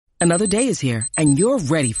Another day is here, and you're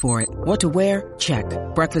ready for it. What to wear? Check.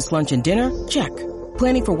 Breakfast, lunch, and dinner? Check.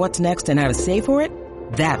 Planning for what's next and how to save for it?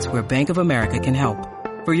 That's where Bank of America can help.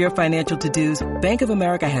 For your financial to-dos, Bank of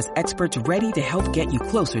America has experts ready to help get you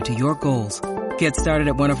closer to your goals. Get started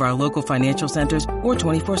at one of our local financial centers or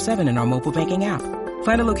 24/7 in our mobile banking app.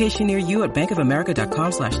 Find a location near you at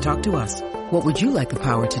bankofamerica.com/talktous. What would you like the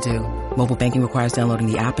power to do? Mobile banking requires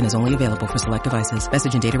downloading the app and is only available for select devices.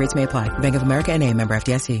 Message and data rates may apply. Bank of America N.A., member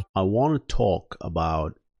FDIC. I want to talk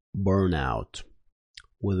about burnout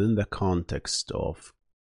within the context of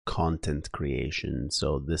content creation.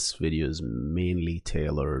 So this video is mainly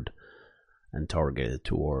tailored and targeted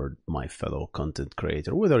toward my fellow content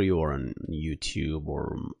creator, whether you are on YouTube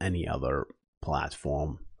or any other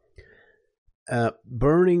platform.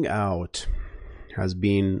 Burning out has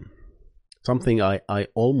been something I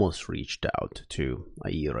almost reached out to a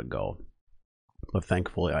year ago, but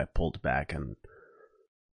thankfully I pulled back and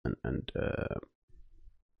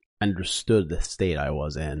understood the state I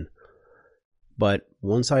was in. But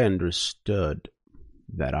once I understood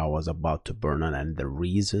that I was about to burn out and the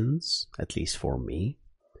reasons, at least for me,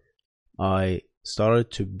 I started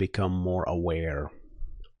to become more aware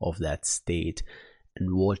of that state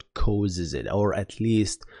and what causes it, or at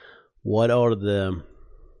least what are the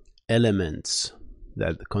elements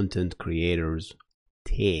that the content creators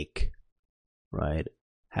take, right?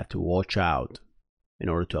 Have to watch out in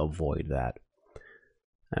order to avoid that.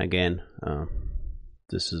 And again,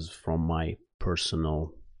 this is from my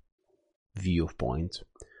personal viewpoint,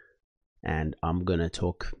 and I'm gonna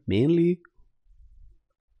talk mainly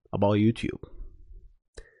about YouTube.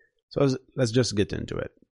 So let's just get into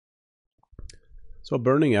it. So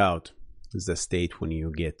burning out is the state when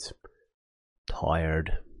you get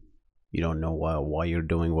tired, you don't know why you're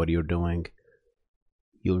doing what you're doing,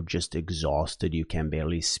 you're just exhausted, you can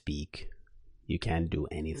barely speak, you can't do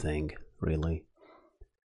anything really.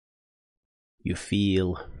 You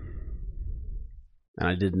feel, and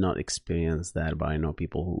I did not experience that, but I know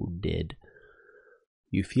people who did,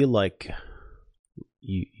 you feel like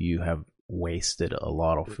you have wasted a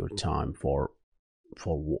lot of your time for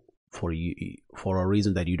a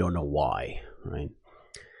reason that you don't know why, right?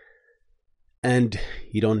 And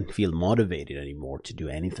you don't feel motivated anymore to do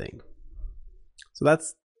anything. So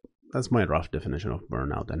that's my rough definition of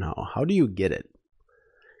burnout. And how do you get it?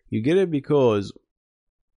 You get it because,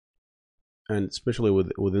 and especially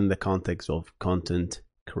within the context of content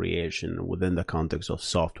creation, within the context of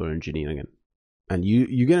software engineering, and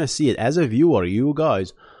you're gonna see it as a viewer. You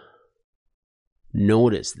guys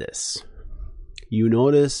notice this. You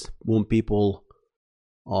notice when people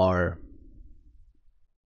are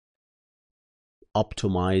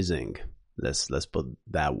optimizing, let's put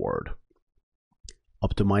that word,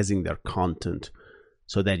 optimizing their content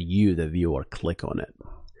so that you, the viewer, click on it.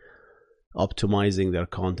 Optimizing their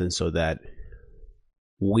content so that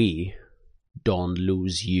we don't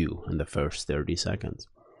lose you in the first 30 seconds.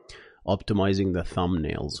 Optimizing the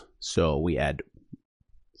thumbnails so we add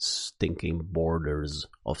stinking borders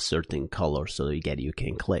of certain colors so you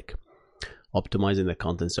can click. Optimizing the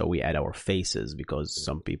content so we add our faces because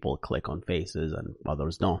some people click on faces and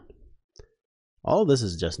others don't. All this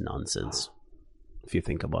is just nonsense. If you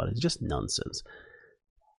think about it, it's just nonsense.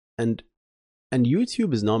 And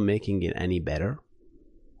YouTube is not making it any better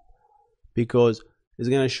because it's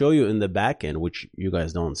going to show you in the back end, which you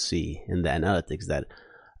guys don't see in the analytics, that,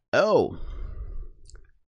 oh,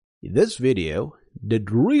 this video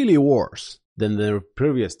did really worse than the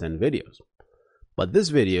previous 10 videos, but this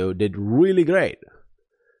video did really great.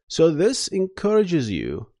 So this encourages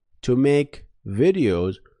you to make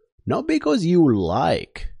videos not because you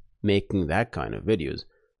like making that kind of videos,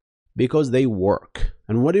 because they work.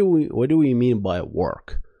 And what do we mean by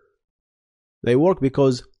work? They work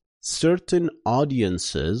because certain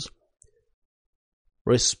audiences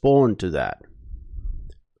respond to that.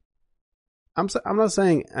 I'm not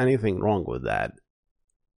saying anything wrong with that.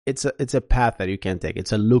 It's a path that you can take.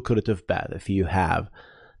 It's a lucrative path if you have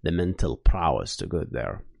the mental prowess to go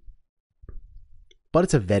there. But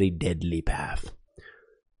it's a very deadly path.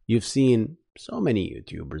 You've seen so many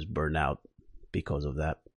YouTubers burn out because of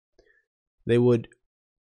that. They would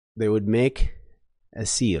make a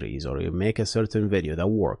series, or you make a certain video that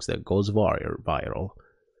works, that goes viral,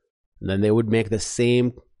 and then they would make the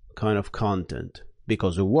same kind of content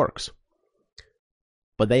because it works.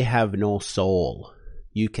 But they have no soul.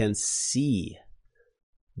 You can see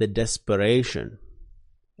the desperation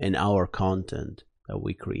in our content that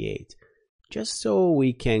we create just so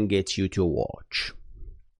we can get you to watch.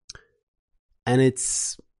 And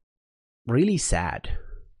it's really sad.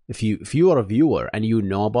 If you are a viewer and you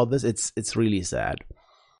know about this, it's really sad.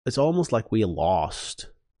 it's almost like we lost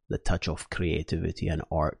the touch of creativity and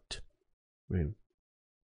art. Right?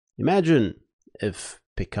 Imagine if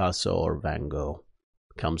Picasso or Van Gogh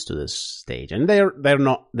comes to this stage, and they're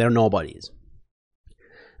nobodies,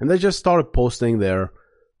 and they just started posting their,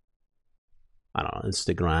 I don't know,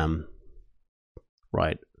 Instagram,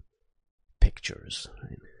 right, pictures.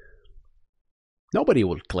 Right? Nobody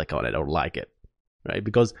will click on it or like it, right?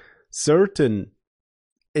 Because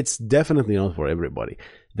it's definitely not for everybody.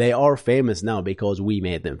 They are famous now because we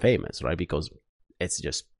made them famous, right? Because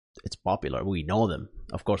it's popular. We know them.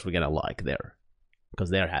 Of course, we're gonna like because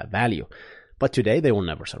they have value. But today they will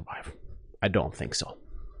never survive. I don't think so.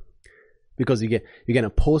 Because you're gonna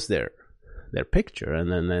post their picture,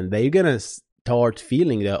 and then they're gonna start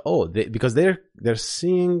feeling that because they're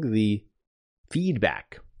seeing the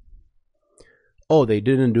feedback. Oh, they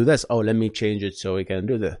didn't do this. Oh, let me change it so we can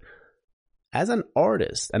do this. As an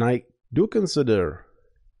artist, and I do consider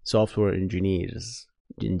software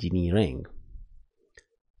engineering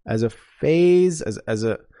as a phase, as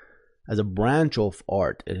a branch of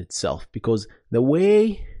art in itself, because the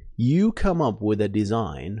way you come up with a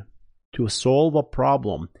design to solve a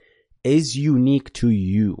problem is unique to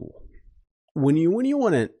you. When you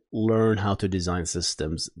want to learn how to design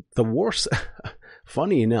systems, the worst,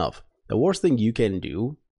 funny enough, the worst thing you can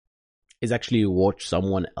do is actually watch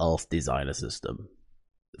someone else design a system.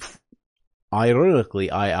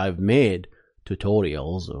 Ironically, I've made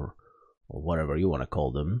tutorials or whatever you want to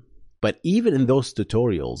call them, but even in those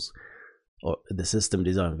tutorials or the system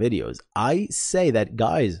design videos, I say that,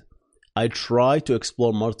 guys, I try to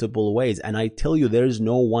explore multiple ways, and I tell you there is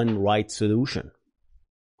no one right solution.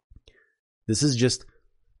 This is just,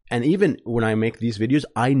 and even when I make these videos,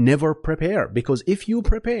 I never prepare, because if you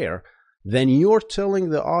prepare, then you're telling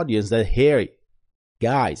the audience that, hey,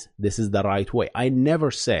 guys, this is the right way. I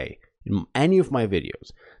never say in any of my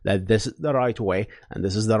videos that this is the right way and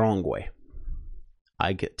this is the wrong way.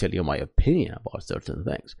 I tell you my opinion about certain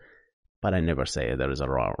things, but I never say there is a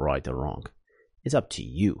right or wrong. It's up to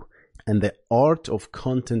you. And the art of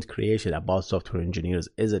content creation about software engineers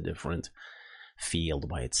is a different field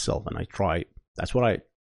by itself, and that's what I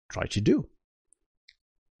try to do.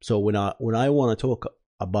 So when I want to talk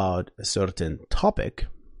about a certain topic,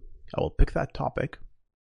 I will pick that topic,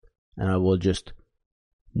 and I will just,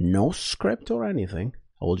 no script or anything,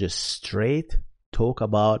 I will just straight talk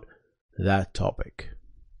about that topic.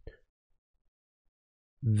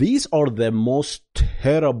 These are the most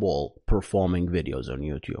terrible performing videos on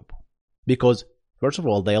YouTube, because first of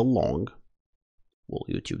all, they are long. Well,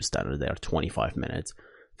 YouTube standard, they are 25 minutes,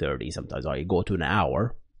 30, sometimes I go to an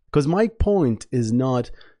hour, because my point is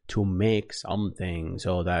not to make something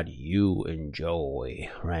so that you enjoy,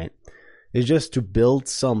 right? It's just to build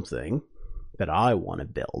something that I want to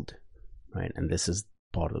build, right? And this is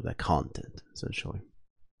part of the content, essentially.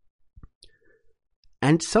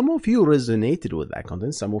 And some of you resonated with that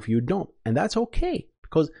content, some of you don't. And that's okay,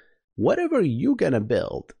 because whatever you're going to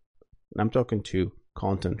build, and I'm talking to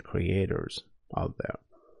content creators out there,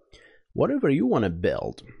 whatever you want to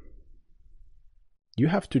build, you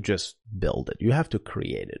have to just build it. You have to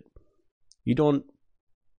create it. You don't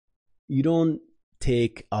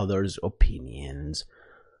take others' opinions,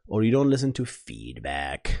 or you don't listen to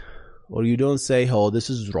feedback, or you don't say, oh, this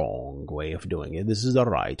is the wrong way of doing it, this is the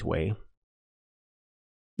right way.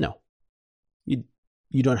 No,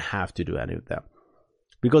 you don't have to do any of that,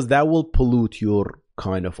 because that will pollute your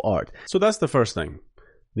kind of art. So that's the first thing.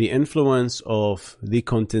 The influence of the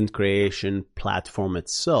content creation platform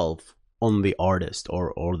itself on the artist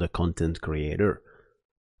or the content creator.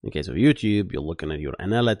 In case of YouTube, you're looking at your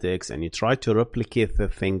analytics and you try to replicate the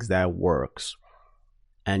things that works.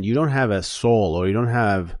 And you don't have a soul, or you don't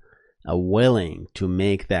have a willing to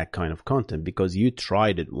make that kind of content because you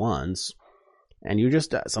tried it once, and you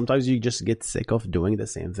just, sometimes you just get sick of doing the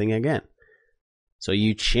same thing again. So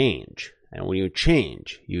you change. And when you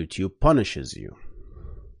change, YouTube punishes you.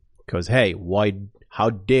 Because, hey,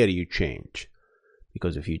 how dare you change?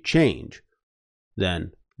 Because if you change,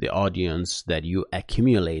 then the audience that you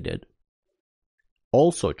accumulated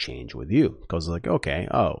also change with you. Because like, okay,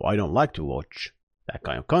 I don't like to watch that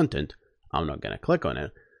kind of content, I'm not going to click on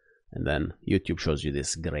it. And then YouTube shows you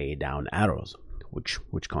this gray down arrows,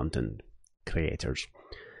 which content creators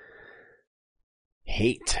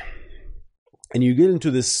hate. And you get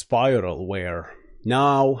into this spiral where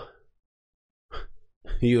now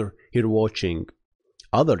you're watching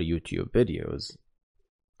other YouTube videos.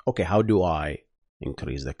 Okay, how do I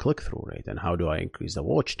increase the click-through rate, and how do I increase the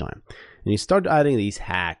watch time? And you start adding these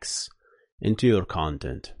hacks into your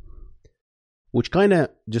content, which kind of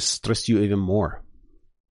just stress you even more.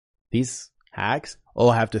 These hacks. Oh,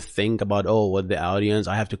 I have to think about, what the audience,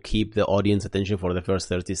 I have to keep the audience attention for the first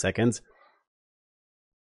 30 seconds.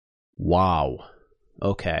 Wow.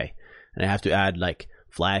 Okay. And I have to add like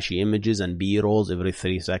flashy images and B-rolls every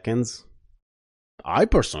 3 seconds. I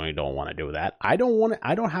personally don't want to do that. I don't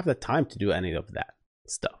have the time to do any of that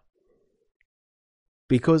stuff.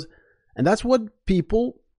 And that's what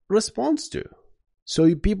people respond to.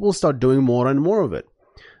 So people start doing more and more of it.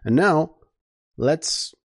 And now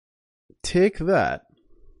let's take that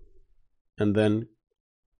and then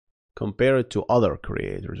compare it to other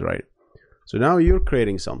creators, right? So now you're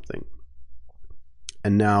creating something,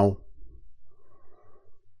 and now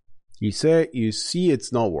you see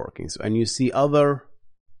it's not working, and you see other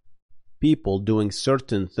people doing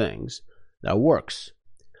certain things that works.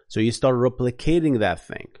 So you start replicating that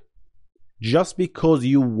thing. Just because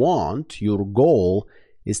your goal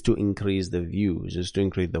is to increase the views, is to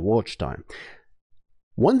increase the watch time.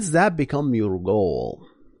 Once that becomes your goal,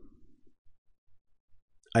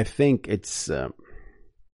 I think it's a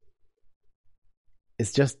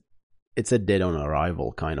dead on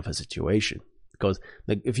arrival kind of a situation. Because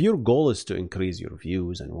like if your goal is to increase your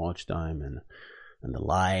views and watch time and the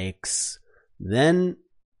likes, then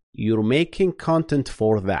you're making content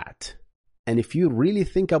for that. And if you really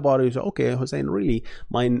think about it, you say, okay, Hussein, really,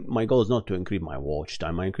 my goal is not to increase my watch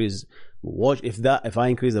time. If I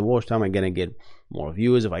increase the watch time, I'm gonna get more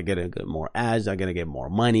views. If I get more ads, I'm gonna get more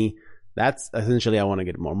money. That's essentially, I want to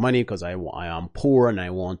get more money because I am poor and I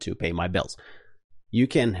want to pay my bills. You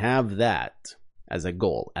can have that as a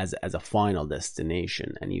goal, as a final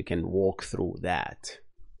destination, and you can walk through that,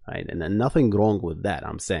 right? And then nothing wrong with that,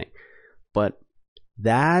 I'm saying. But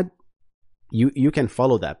that you can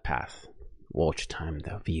follow that path. Watch time,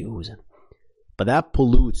 the views, but that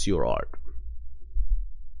pollutes your art.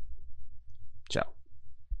 So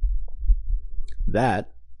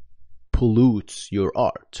that pollutes your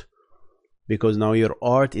art, because now your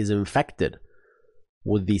art is infected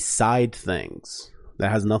with these side things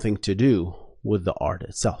that has nothing to do with the art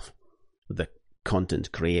itself, with the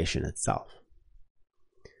content creation itself.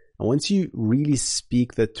 And once you really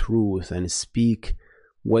speak the truth and speak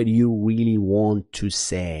what you really want to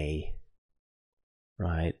say,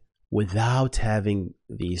 right, without having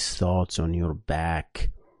these thoughts on your back,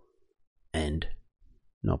 and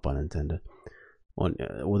no pun intended,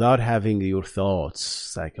 without having your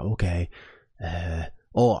thoughts like, okay, I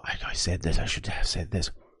said this, I should have said this.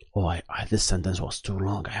 This sentence was too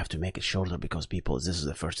long, I have to make it shorter because this is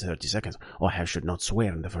the first 30 seconds. I should not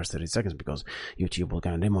swear in the first 30 seconds because YouTube will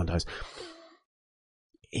kind of demonetize.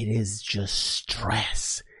 It is just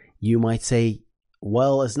stress. You might say,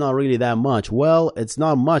 well, it's not really that much. Well, it's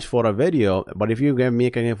not much for a video, but if you're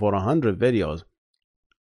making it for 100 videos,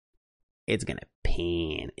 it's gonna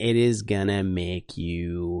pain. It is gonna make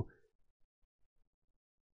you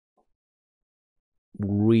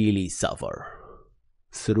really suffer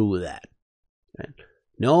through that. And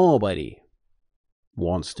nobody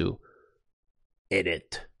wants to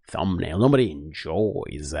edit thumbnail. Nobody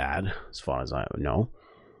enjoys that, as far as I know.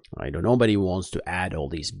 Right? Nobody wants to add all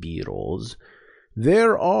these B-rolls.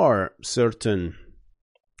 There are certain,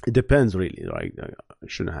 it depends really, right? I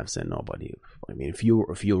shouldn't have said nobody. I mean, if your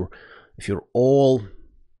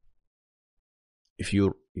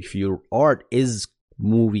art is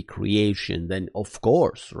movie creation, then of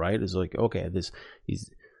course, right? It's like, okay, this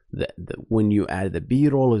is when you add the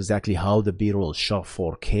B-roll, exactly how the B-roll is shot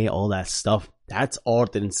 4K, all that stuff, that's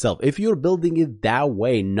art in itself. If you're building it that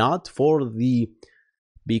way, not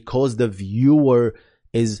because the viewer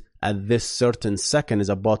is at this certain second is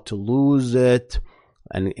about to lose it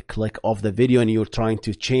and click off the video and you're trying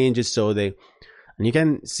to change it and you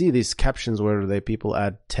can see these captions where people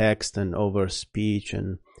add text and over speech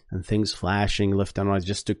and things flashing left and right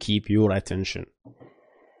just to keep your attention.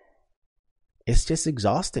 It's just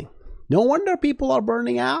exhausting. No wonder people are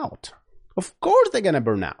burning out. Of course they're gonna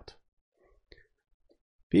burn out.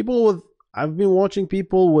 I've been watching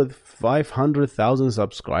people with 500,000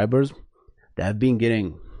 subscribers that have been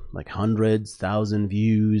getting like hundreds, thousand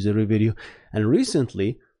views every video. And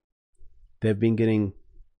recently, they've been getting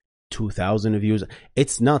 2,000 views.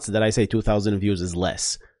 It's nuts that I say 2,000 views is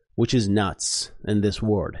less, which is nuts in this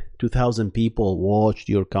world. 2,000 people watched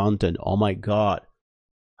your content. Oh my God.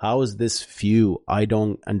 How is this few? I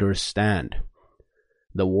don't understand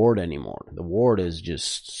the word anymore. The word is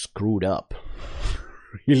just screwed up.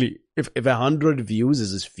 Really, if 100 views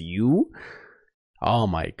is few, oh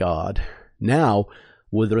my God. Now,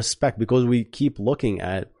 with respect, because we keep looking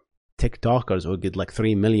at TikTokers who get like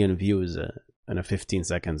 3 million views in a 15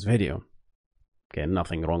 seconds video. Okay,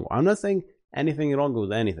 nothing wrong. I'm not saying anything wrong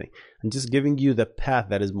with anything. I'm just giving you the path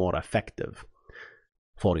that is more effective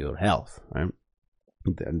for your health, right?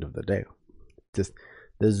 At the end of the day, just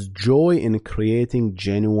there's joy in creating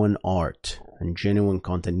genuine art and genuine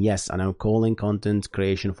content. Yes, and I'm calling content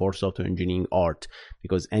creation for software engineering art,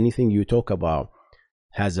 because anything you talk about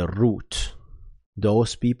has a root.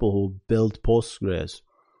 Those people who built Postgres,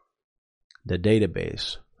 the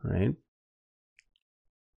database, right,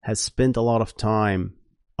 has spent a lot of time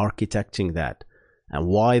architecting that, and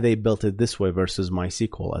why they built it this way versus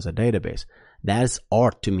MySQL as a database. That's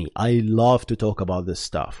art to me. I love to talk about this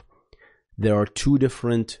stuff. There are two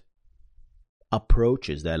different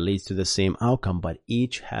approaches that leads to the same outcome, but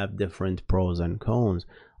each have different pros and cons.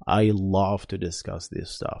 I love to discuss this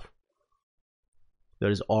stuff.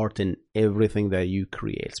 There's art in everything that you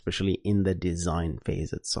create, especially in the design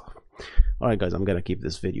phase itself. All right, guys, I'm going to keep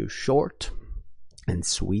this video short and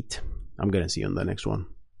sweet. I'm going to see you on the next one.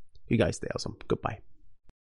 You guys stay awesome. Goodbye.